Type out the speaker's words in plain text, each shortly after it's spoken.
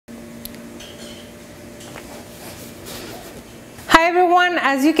everyone,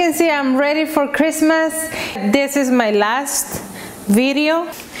 as you can see, I'm ready for Christmas. This is my last video.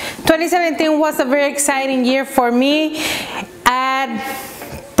 2017 was a very exciting year for me at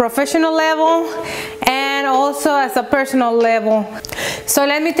professional level and also as a personal level. So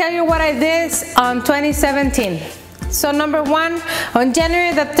let me tell you what I did on 2017. So number one, on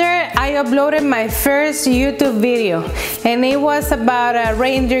January the 3rd, I uploaded my first YouTube video, and it was about a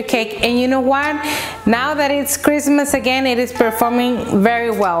reindeer cake. And you know what? Now that it's Christmas again, it is performing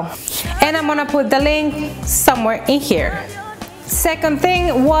very well. And I'm gonna put the link somewhere in here. Second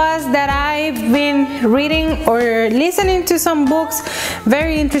thing was that I've been reading or listening to some books,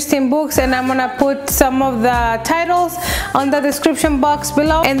 very interesting books, and I'm gonna put some of the titles on the description box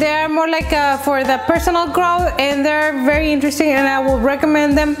below. And they are more like for the personal growth, and they're very interesting, and I will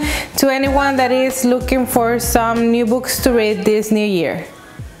recommend them to anyone that is looking for some new books to read this new year.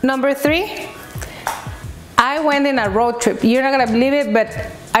 Number 3, I went in a road trip. You're not gonna believe it, but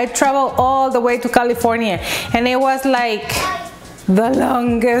I traveled all the way to California, and it was like the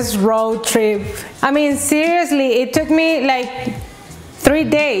longest road trip. I mean, seriously, it took me like 3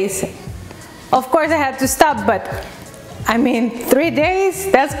 days. Of course I had to stop, but I mean, 3 days,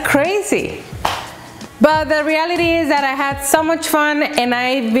 that's crazy. But the reality is that I had so much fun, and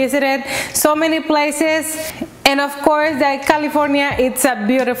I visited so many places, and of course that California, it's a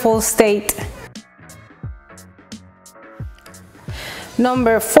beautiful state.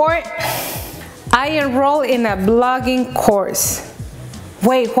 Number 4, I enrolled in a blogging course.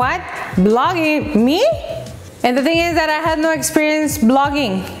 Wait, what? Blogging? Me? And the thing is that I had no experience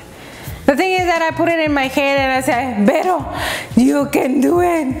blogging. The thing is that I put it in my head and I said, Vero, you can do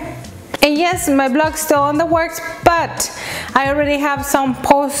it. And yes, my blog's still on the works, but I already have some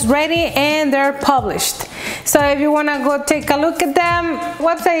posts ready and they're published. So if you want to go take a look at them, the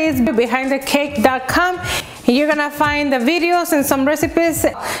website is behindthecake.com. You're gonna find the videos and some recipes.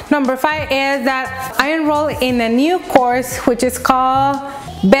 Number 5 is that I enrolled in a new course which is called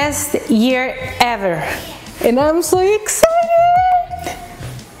Best Year Ever, and I'm so excited.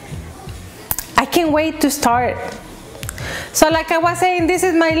 I can't wait to start. So like I was saying, this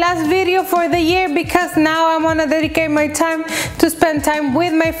is my last video for the year because now I'm gonna dedicate my time to spend time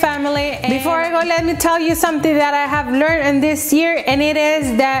with my family. And before I go, let me tell you something that I have learned in this year, and it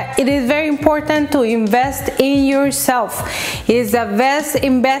is that it is very important to invest in yourself. It is the best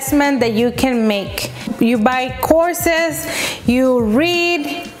investment that you can make. You buy courses, you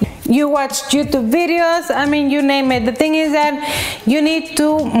read, you watch YouTube videos, I mean, you name it. The thing is that you need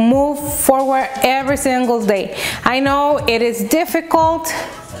to move forward every single day. I know it is difficult,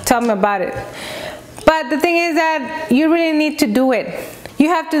 tell me about it. But the thing is that you really need to do it. You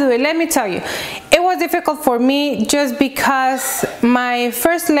have to do it. Let me tell you, it was difficult for me just because my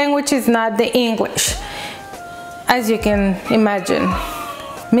first language is not the English, as you can imagine.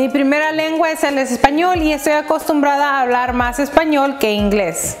 Mi primera lengua es el español y estoy acostumbrada a hablar más español que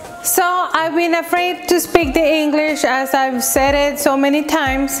inglés. So I've been afraid to speak the English, as I've said it so many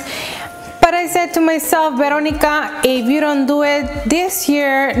times. But I said to myself, Veronica, if you don't do it this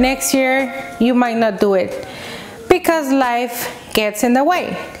year, next year, you might not do it. Because life gets in the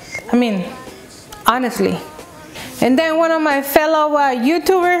way. I mean, honestly. And then one of my fellow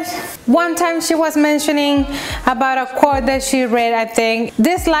YouTubers, one time she was mentioning about a quote that she read, I think,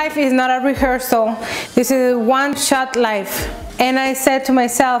 this life is not a rehearsal, this is a one-shot life. And I said to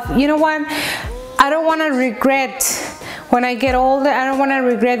myself, you know what, I don't want to regret when I get older, I don't want to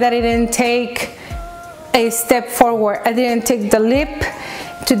regret that I didn't take a step forward, I didn't take the leap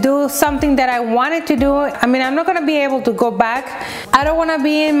to do something that I wanted to do. I mean, I'm not going to be able to go back. I don't want to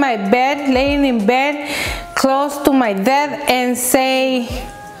be in my bed, laying in bed, close to my death and say,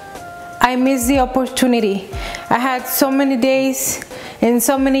 I missed the opportunity. I had so many days and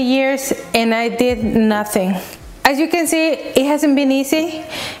so many years and I did nothing. As you can see, it hasn't been easy,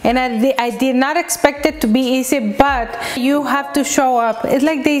 and I did not expect it to be easy, but you have to show up. It's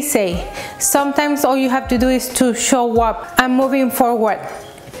like they say, sometimes all you have to do is to show up. I'm moving forward.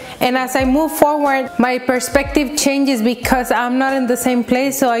 And as I move forward, my perspective changes because I'm not in the same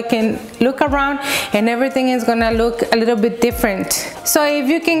place, so I can look around and everything is gonna look a little bit different. So if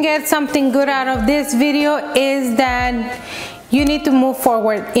you can get something good out of this video, is that you need to move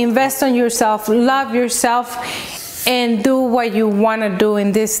forward, invest on yourself, love yourself, and do what you want to do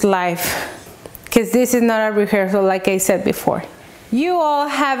in this life. Because this is not a rehearsal, like I said before. You all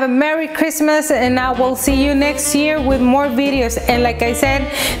have a Merry Christmas, and I will see you next year with more videos. And like I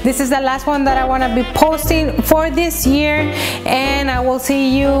said, this is the last one that I want to be posting for this year, and I will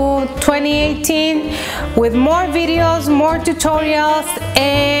see you 2018 with more videos, more tutorials,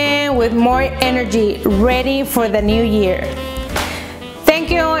 and with more energy, ready for the new year. Thank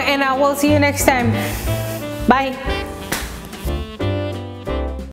you, and I will see you next time. Bye.